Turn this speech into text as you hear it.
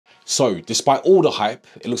So despite all the hype,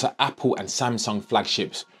 it looks like Apple and Samsung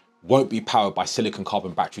flagships won't be powered by silicon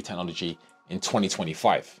carbon battery technology in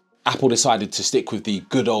 2025. Apple decided to stick with the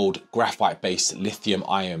good old graphite-based lithium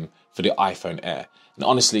ion for the iPhone Air. And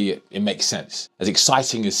honestly, it makes sense. As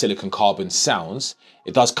exciting as silicon carbon sounds,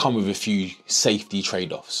 it does come with a few safety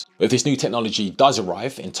trade-offs. But if this new technology does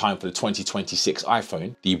arrive in time for the 2026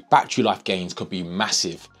 iPhone, the battery life gains could be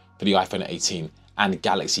massive for the iPhone 18 and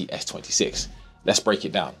Galaxy S26. Let's break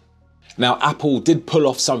it down. Now, Apple did pull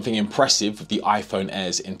off something impressive with the iPhone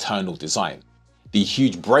Air's internal design. The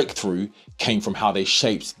huge breakthrough came from how they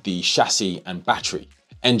shaped the chassis and battery.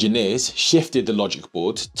 Engineers shifted the logic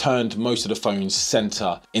board, turned most of the phone's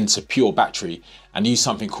center into pure battery, and used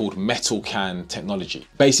something called metal can technology.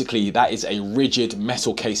 Basically, that is a rigid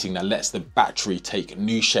metal casing that lets the battery take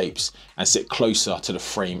new shapes and sit closer to the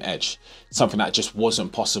frame edge, something that just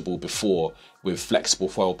wasn't possible before with flexible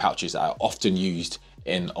foil pouches that are often used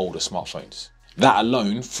in older smartphones. That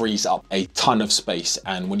alone frees up a ton of space,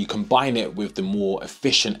 and when you combine it with the more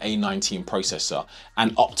efficient A19 processor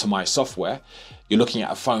and optimized software, you're looking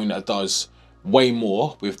at a phone that does way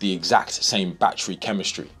more with the exact same battery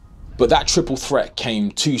chemistry. But that triple threat came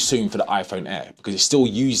too soon for the iPhone Air because it still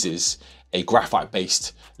uses a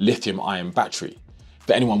graphite-based lithium-ion battery.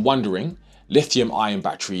 For anyone wondering, lithium-ion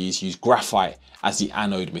batteries use graphite as the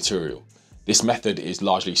anode material. This method is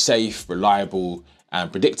largely safe, reliable, and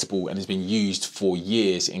predictable, and has been used for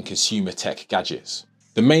years in consumer tech gadgets.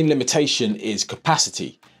 The main limitation is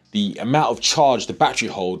capacity. The amount of charge the battery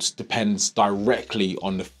holds depends directly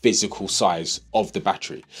on the physical size of the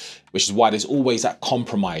battery, which is why there's always that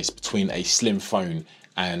compromise between a slim phone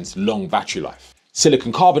and long battery life.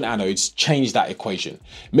 Silicon carbon anodes change that equation.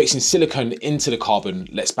 Mixing silicon into the carbon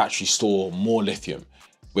lets batteries store more lithium,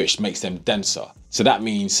 which makes them denser. So that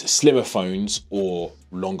means slimmer phones or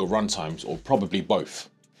longer runtimes, or probably both.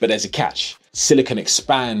 But there's a catch. Silicon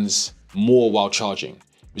expands more while charging,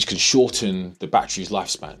 which can shorten the battery's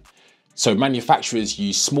lifespan. So manufacturers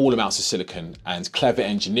use small amounts of silicon and clever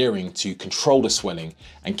engineering to control the swelling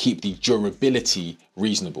and keep the durability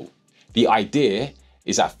reasonable. The idea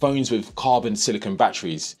is that phones with carbon silicon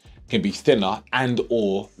batteries can be thinner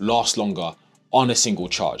and/or last longer on a single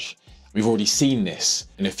charge. We've already seen this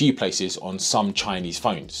in a few places on some Chinese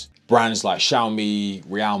phones. Brands like Xiaomi,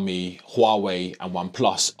 Realme, Huawei, and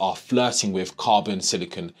OnePlus are flirting with carbon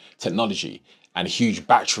silicon technology and huge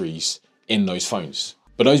batteries in those phones.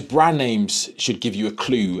 But those brand names should give you a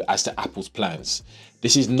clue as to Apple's plans.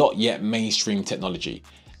 This is not yet mainstream technology,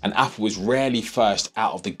 and Apple is rarely first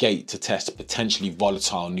out of the gate to test potentially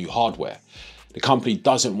volatile new hardware. The company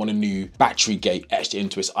doesn't want a new battery gate etched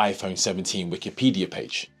into its iPhone 17 Wikipedia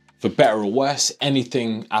page. For better or worse,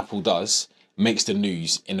 anything Apple does makes the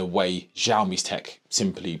news in a way Xiaomi's tech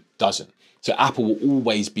simply doesn't. So Apple will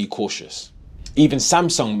always be cautious. Even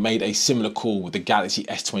Samsung made a similar call with the Galaxy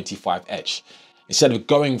S25 Edge. Instead of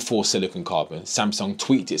going for silicon carbon, Samsung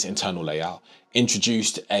tweaked its internal layout,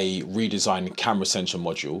 introduced a redesigned camera sensor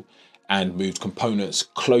module, and moved components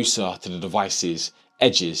closer to the device's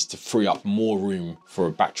edges to free up more room for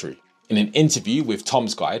a battery. In an interview with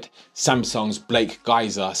Tom's Guide, Samsung's Blake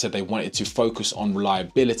Geyser said they wanted to focus on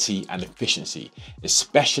reliability and efficiency,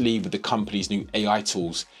 especially with the company's new AI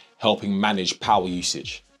tools helping manage power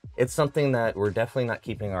usage. It's something that we're definitely not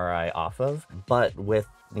keeping our eye off of, but with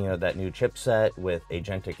that new chipset, with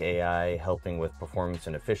agentic AI helping with performance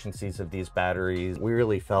and efficiencies of these batteries, we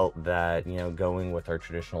really felt that going with our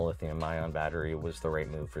traditional lithium-ion battery was the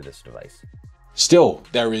right move for this device. Still,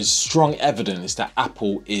 there is strong evidence that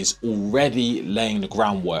Apple is already laying the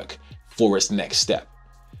groundwork for its next step.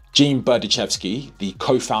 Gene Berdichevsky, the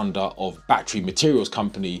co-founder of battery materials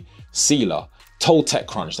company Sila, told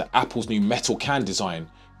TechCrunch that Apple's new metal can design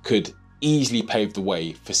could easily pave the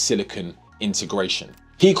way for silicon integration.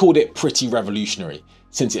 He called it pretty revolutionary,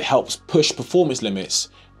 since it helps push performance limits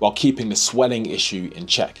while keeping the swelling issue in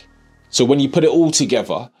check. So when you put it all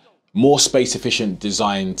together, more space efficient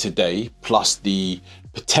design today, plus the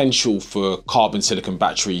potential for carbon silicon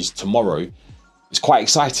batteries tomorrow, is quite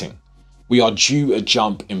exciting. We are due a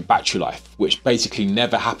jump in battery life, which basically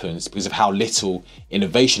never happens because of how little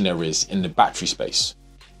innovation there is in the battery space.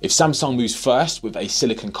 If Samsung moves first with a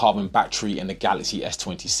silicon carbon battery in the Galaxy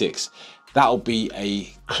S26, that'll be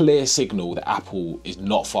a clear signal that Apple is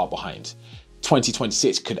not far behind.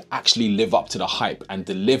 2026 could actually live up to the hype and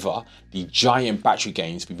deliver the giant battery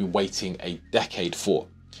gains we've been waiting a decade for.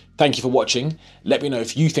 Thank you for watching. Let me know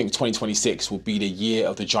if you think 2026 will be the year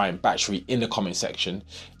of the giant battery in the comment section.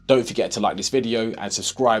 Don't forget to like this video and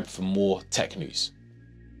subscribe for more tech news.